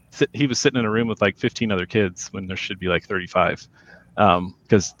he was sitting in a room with like 15 other kids when there should be like 35.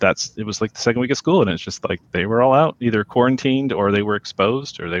 Because it was like the second week of school, and it's just like they were all out, either quarantined or they were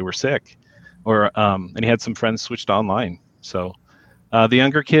exposed or they were sick, or and he had some friends switched online. So the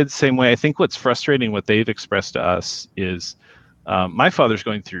younger kids, same way. I think what's frustrating, what they've expressed to us is, my father's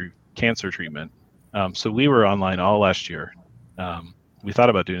going through cancer treatment. So we were online all last year. We thought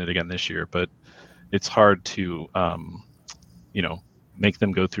about doing it again this year, but it's hard to, make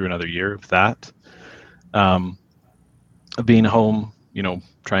them go through another year of that. Being home,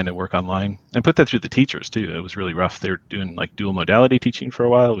 trying to work online, and put that through the teachers too. It was really rough. They're doing like dual modality teaching for a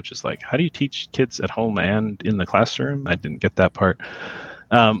while, which is like, how do you teach kids at home and in the classroom? I didn't get that part.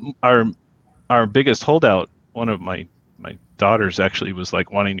 Our biggest holdout, one of my daughters actually was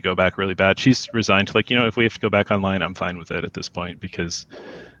like wanting to go back really bad. She's resigned to like, if we have to go back online, I'm fine with it at this point, because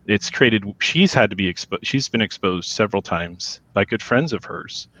she's had to be exposed. She's been exposed several times by good friends of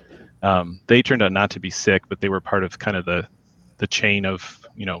hers. They turned out not to be sick, but they were part of kind of the chain of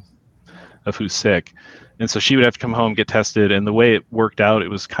who's sick. And so she would have to come home, get tested. And the way it worked out, it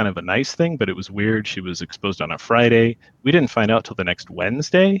was kind of a nice thing, but it was weird. She was exposed on a Friday. We didn't find out till the next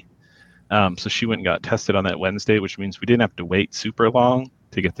Wednesday. So she went and got tested on that Wednesday, which means we didn't have to wait super long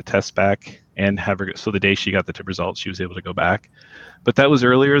to get the test back and have her. So the day she got the results, she was able to go back. But that was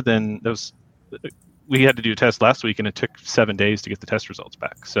earlier than those. We had to do a test last week, and it took 7 days to get the test results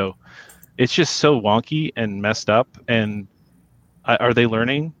back. So it's just so wonky and messed up. And are they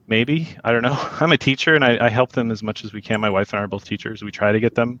learning? Maybe. I don't know. I'm a teacher, and I help them as much as we can. My wife and I are both teachers. We try to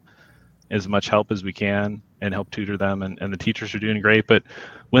get them as much help as we can and help tutor them. And the teachers are doing great. But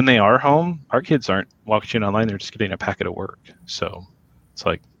when they are home, our kids aren't watching online. They're just getting a packet of work. So it's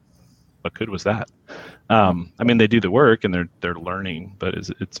like, what good was that? They do the work and they're learning, but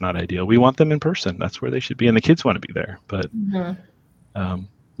it's not ideal. We want them in person. That's where they should be, and the kids want to be there. But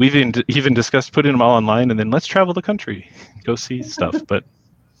we've even discussed putting them all online and then let's travel the country, go see stuff. But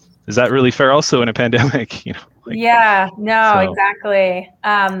is that really fair? Also in a pandemic, Exactly.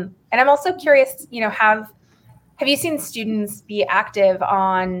 And I'm also curious, have you seen students be active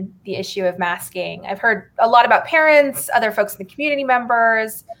on the issue of masking? I've heard a lot about parents, other folks in the community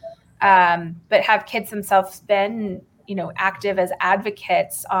members. But have kids themselves been, active as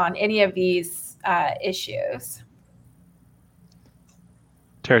advocates on any of these issues?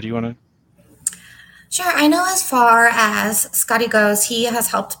 Tara, do you want to? Sure. I know as far as Scotty goes, he has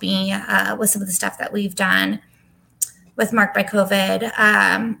helped me with some of the stuff that we've done with Marked by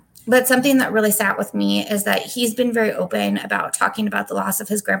COVID. But something that really sat with me is that he's been very open about talking about the loss of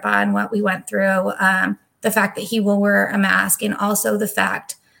his grandpa and what we went through, the fact that he will wear a mask, and also the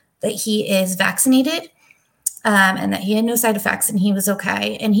fact that he is vaccinated and that he had no side effects and he was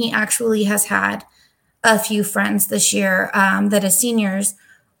okay. And he actually has had a few friends this year that as seniors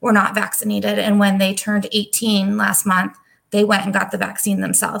were not vaccinated. And when they turned 18 last month, they went and got the vaccine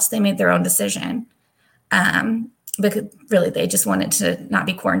themselves. They made their own decision because really they just wanted to not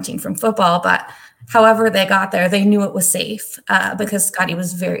be quarantined from football. But however they got there, they knew it was safe because Scotty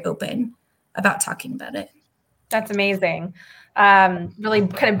was very open about talking about it. That's amazing. Really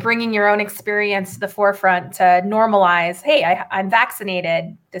kind of bringing your own experience to the forefront to normalize, hey, I'm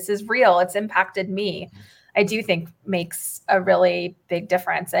vaccinated. This is real. It's impacted me. I do think makes a really big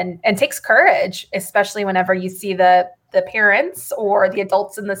difference and takes courage, especially whenever you see the parents or the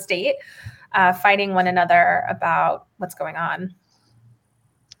adults in the state fighting one another about what's going on.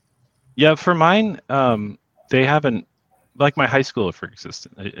 Yeah, for mine, they haven't, like my high school, for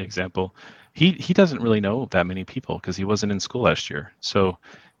example, he doesn't really know that many people because he wasn't in school last year. So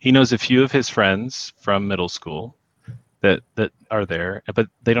he knows a few of his friends from middle school that are there, but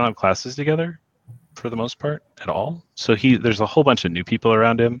they don't have classes together for the most part at all. So there's a whole bunch of new people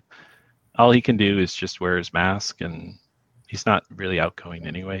around him. All he can do is just wear his mask, and he's not really outgoing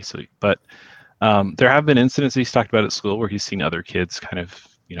anyway. So, but there have been incidents he's talked about at school where he's seen other kids kind of,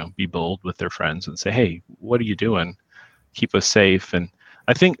 be bold with their friends and say, "Hey, what are you doing? Keep us safe." And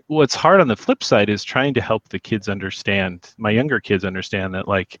I think what's hard on the flip side is trying to help the kids understand, my younger kids understand that,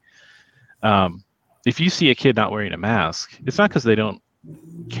 like, if you see a kid not wearing a mask, it's not because they don't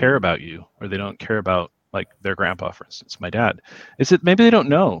care about you or they don't care about, like, their grandpa, for instance, my dad. It's that maybe they don't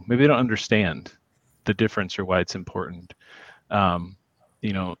know, maybe they don't understand the difference or why it's important.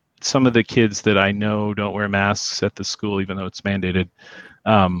 Some of the kids that I know don't wear masks at the school, even though it's mandated,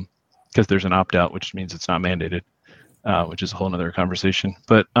 because there's an opt-out, which means it's not mandated, which is a whole nother conversation.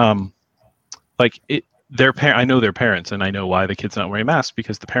 But I know their parents, and I know why the kid's not wearing masks,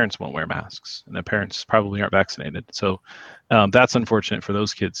 because the parents won't wear masks, and the parents probably aren't vaccinated. So that's unfortunate for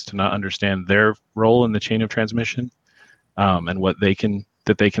those kids to not understand their role in the chain of transmission, and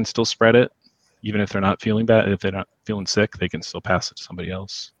that they can still spread it, even if they're not feeling bad. If they're not feeling sick, they can still pass it to somebody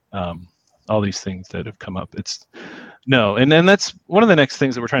else. All these things that have come up. And then that's one of the next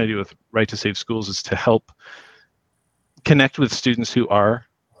things that we're trying to do with Right to Safe Schools, is to help connect with students who are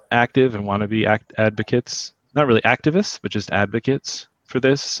active and want to be advocates, not really activists, but just advocates for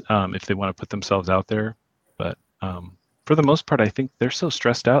this, if they want to put themselves out there. But for the most part, I think they're so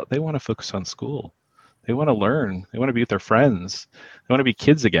stressed out, they want to focus on school. They want to learn. They want to be with their friends. They want to be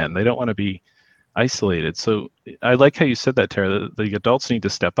kids again. They don't want to be isolated. So I like how you said that, Tara. The adults need to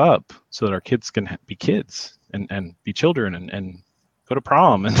step up so that our kids can be kids and be children and go to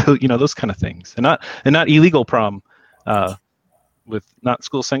prom and those kind of things, and not illegal prom, with not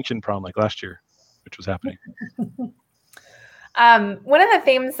school sanctioned prom like last year, which was happening. One of the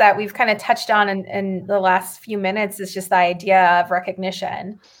themes that we've kind of touched on in the last few minutes is just the idea of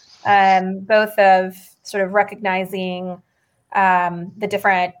recognition, both of sort of recognizing the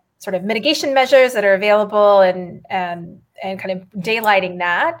different sort of mitigation measures that are available and kind of daylighting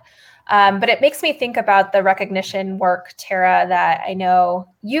that. But it makes me think about the recognition work, Tara, that I know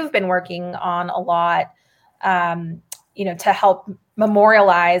you've been working on a lot, to help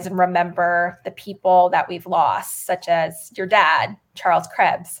memorialize and remember the people that we've lost, such as your dad, Charles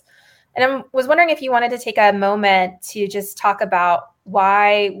Krebs. And I was wondering if you wanted to take a moment to just talk about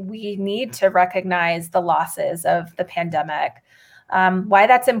why we need to recognize the losses of the pandemic, why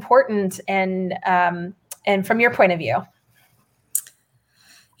that's important, and from your point of view.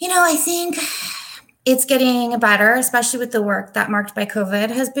 I think it's getting better, especially with the work that Marked by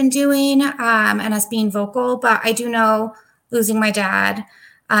COVID has been doing, and us being vocal. But I do know, losing my dad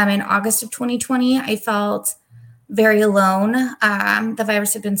in August of 2020, I felt very alone. The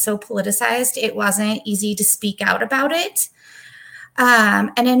virus had been so politicized, it wasn't easy to speak out about it.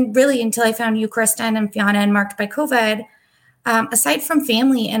 And then really until I found you, Kristen, and Fiona, and Marked by COVID, aside from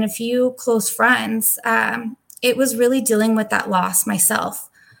family and a few close friends, it was really dealing with that loss myself.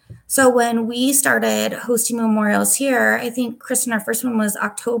 So when we started hosting memorials here, I think, Kristen, our first one was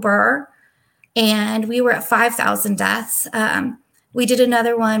October, and we were at 5,000 deaths. We did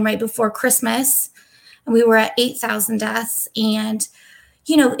another one right before Christmas, and we were at 8,000 deaths. And,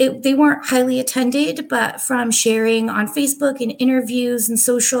 they weren't highly attended, but from sharing on Facebook and interviews and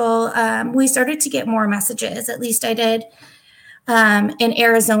social, we started to get more messages. At least I did, in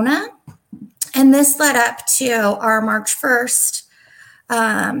Arizona. And this led up to our March 1st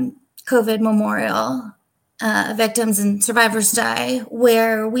COVID Memorial, Victims and Survivors Day,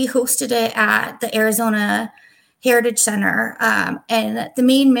 where we hosted it at the Arizona Heritage Center. And the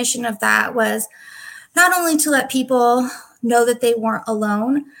main mission of that was not only to let people know that they weren't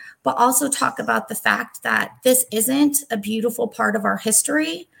alone, but also talk about the fact that this isn't a beautiful part of our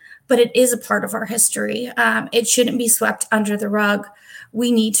history, but it is a part of our history. It shouldn't be swept under the rug.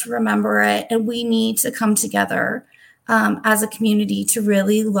 We need to remember it, and we need to come together as a community to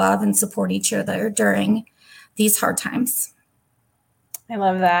really love and support each other during these hard times. I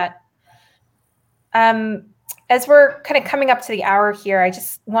love that. As we're kind of coming up to the hour here, I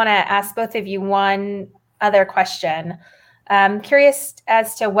just want to ask both of you one other question. I'm curious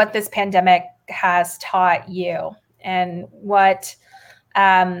as to what this pandemic has taught you, and what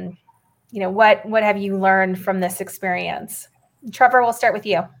have you learned from this experience? Trevor, we'll start with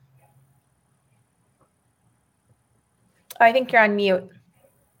you. Oh, I think you're on mute.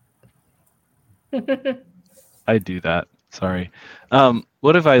 I do that. Sorry.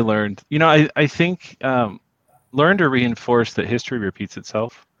 What have I learned? I think learned or reinforced that history repeats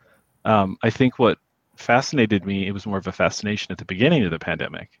itself. I think what fascinated me, it was more of a fascination at the beginning of the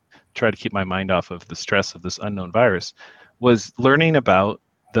pandemic, try to keep my mind off of the stress of this unknown virus, was learning about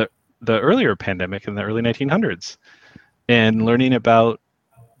the earlier pandemic in the early 1900s and learning about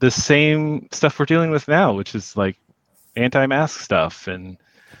the same stuff we're dealing with now, which is like anti-mask stuff and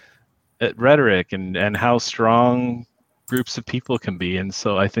rhetoric and how strong groups of people can be. And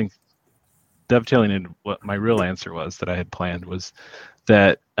so I think dovetailing in what my real answer was that I had planned was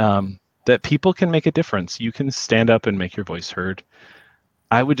that that people can make a difference. You can stand up and make your voice heard.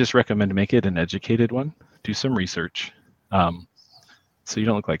 I would just recommend to make it an educated one. Do some research, so you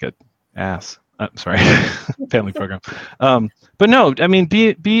don't look like an ass. I'm sorry, family program. But no, I mean,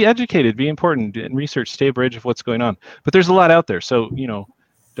 be educated, be important, and research, stay abreast of what's going on. But there's a lot out there, so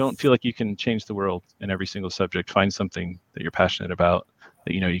don't feel like you can change the world in every single subject. Find something that you're passionate about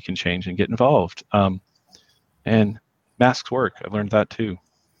that you can change and get involved. And masks work. I've learned that too,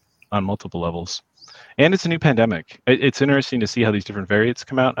 on multiple levels. And it's a new pandemic. It's interesting to see how these different variants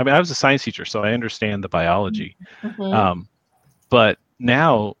come out. I mean, I was a science teacher, so I understand the biology. Mm-hmm. But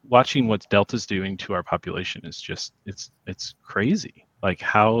now watching what Delta's doing to our population is just, it's crazy. Like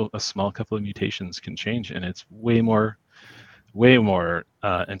how a small couple of mutations can change, and it's way more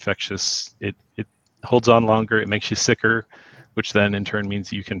infectious. It holds on longer. It makes you sicker, which then in turn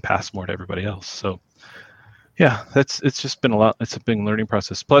means you can pass more to everybody else. So yeah, it's just been a lot. It's a big learning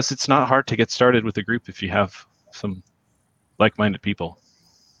process. Plus, it's not hard to get started with a group if you have some like-minded people,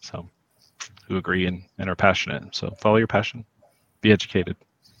 so who agree and are passionate. So follow your passion, be educated,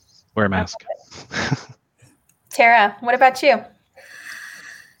 wear a mask. Tara, what about you?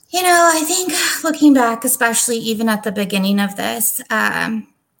 I think looking back, especially even at the beginning of this,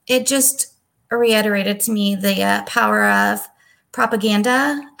 it just reiterated to me the power of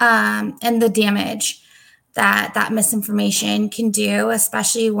propaganda and the damage that misinformation can do,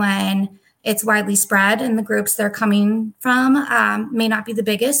 especially when it's widely spread and the groups they're coming from may not be the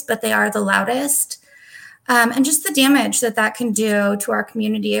biggest, but they are the loudest. And just the damage that can do to our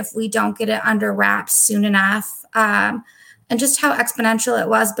community if we don't get it under wraps soon enough. And just how exponential it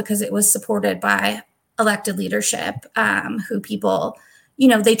was because it was supported by elected leadership who people,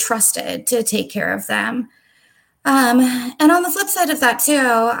 they trusted to take care of them. And on the flip side of that too,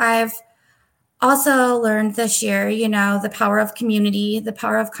 I've also learned this year, the power of community, the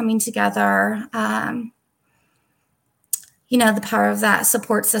power of coming together, the power of that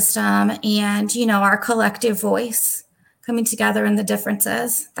support system and, our collective voice coming together and the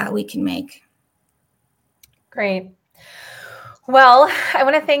differences that we can make. Great. Well, I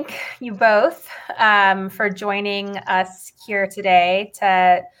want to thank you both for joining us here today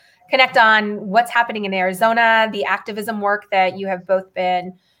to connect on what's happening in Arizona, the activism work that you have both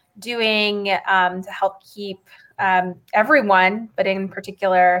been doing to help keep everyone, but in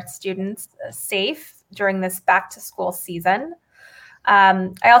particular students, safe during this back to school season.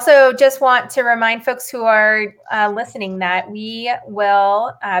 I also just want to remind folks who are listening that we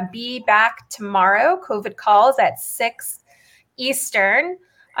will be back tomorrow, COVID calls at 6 Eastern.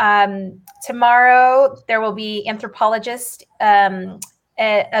 Tomorrow, there will be anthropologist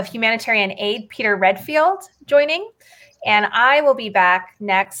of humanitarian aid, Peter Redfield, joining. And I will be back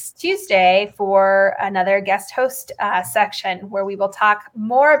next Tuesday for another guest host section where we will talk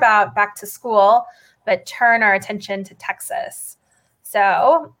more about back to school, but turn our attention to Texas.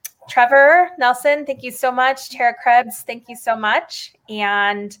 So Trevor Nelson, thank you so much. Tara Krebs, thank you so much.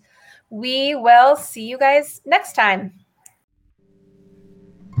 And we will see you guys next time.